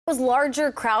Those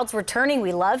larger crowds returning,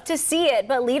 we love to see it,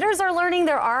 but leaders are learning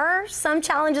there are some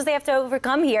challenges they have to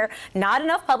overcome here. Not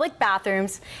enough public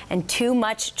bathrooms and too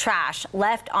much trash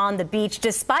left on the beach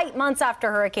despite months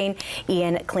after Hurricane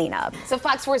Ian cleanup. So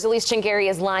Fox 4's Elise Chingari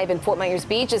is live in Fort Myers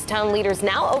Beach as town leaders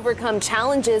now overcome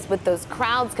challenges with those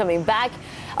crowds coming back.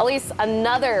 Elise,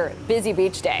 another busy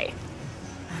beach day.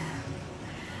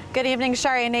 Good evening,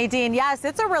 Shari and Nadine. Yes,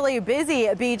 it's a really busy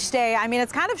beach day. I mean,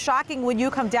 it's kind of shocking when you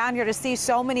come down here to see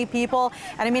so many people.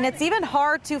 And I mean, it's even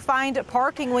hard to find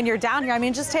parking when you're down here. I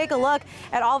mean, just take a look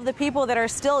at all of the people that are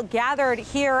still gathered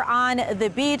here on the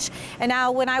beach. And now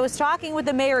when I was talking with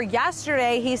the mayor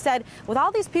yesterday, he said with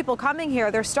all these people coming here,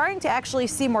 they're starting to actually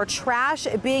see more trash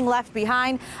being left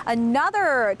behind.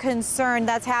 Another concern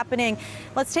that's happening.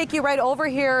 Let's take you right over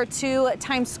here to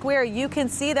Times Square. You can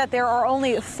see that there are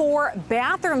only 4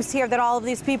 bathrooms here that all of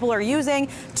these people are using.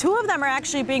 2 of them are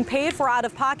actually being paid for out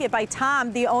of pocket by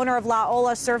Tom, the owner of La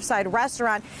Ola Surfside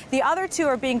Restaurant. The other 2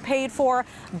 are being paid for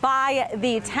by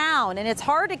the town. And it's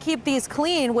hard to keep these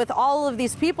clean with all of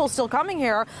these people still coming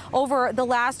here over the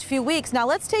last few weeks. Now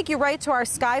let's take you right to our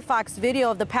Sky Fox video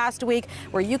of the past week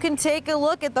where you can take a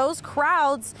look at those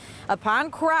crowds upon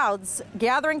crowds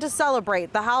gathering to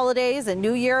celebrate the holidays and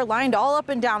New Year lined all up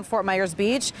and down Fort Myers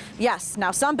Beach. Yes, now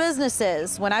some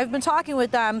businesses, when I've been talking with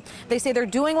them, they say they're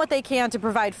doing what they can to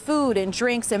provide food and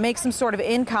drinks and make some sort of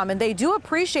income, and they do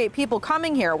appreciate people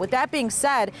coming here. With that being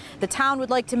said, the town would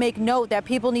like to make note that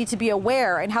people need to be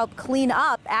aware and help clean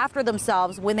up after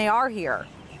themselves when they are here.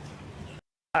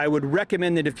 I would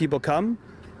recommend that if people come,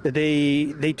 that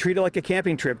they treat it like a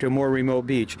camping trip to a more remote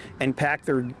beach and pack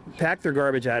their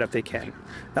garbage out if they can.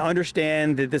 Now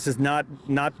understand that this is not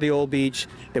the old beach,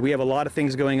 that we have a lot of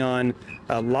things going on,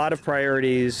 a lot of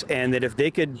priorities, and that if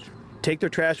they could take their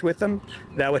trash with them,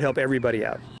 that would help everybody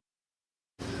out.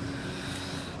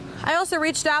 I also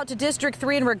reached out to District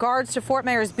 3 in regards to Fort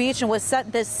Myers Beach and was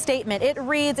sent this statement. It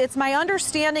reads, "It's my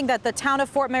understanding that the town of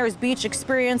Fort Myers Beach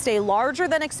experienced a larger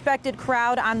than expected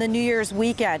crowd on the New Year's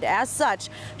weekend. As such,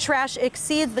 trash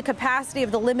exceeds the capacity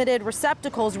of the limited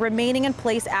receptacles remaining in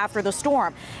place after the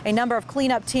storm. A number of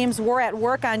cleanup teams were at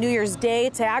work on New Year's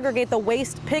Day to aggregate the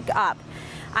waste pickup.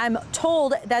 I'm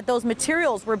told that those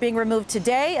materials were being removed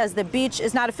today as the beach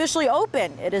is not officially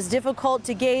open. It is difficult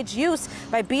to gauge use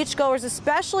by beachgoers,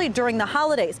 especially during the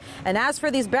holidays. And as for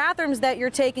these bathrooms that you're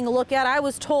taking a look at, I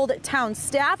was told town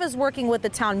staff is working with the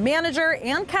town manager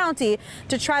and county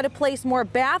to try to place more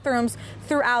bathrooms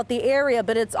throughout the area.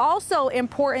 But it's also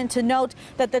important to note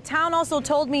that the town also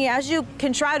told me, as you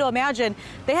can try to imagine,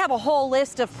 they have a whole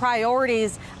list of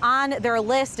priorities on their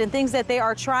list and things that they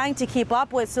are trying to keep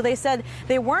up with. So they said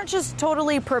they weren't just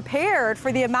totally prepared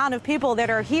for the amount of people that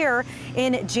are here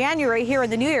in January, here in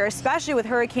the new year, especially with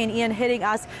Hurricane Ian hitting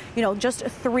us, just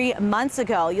 3 months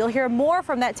ago. You'll hear more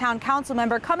from that town council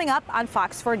member coming up on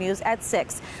Fox 4 News at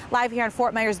 6. Live here in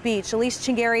Fort Myers Beach, Elise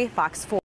Chingari, Fox 4.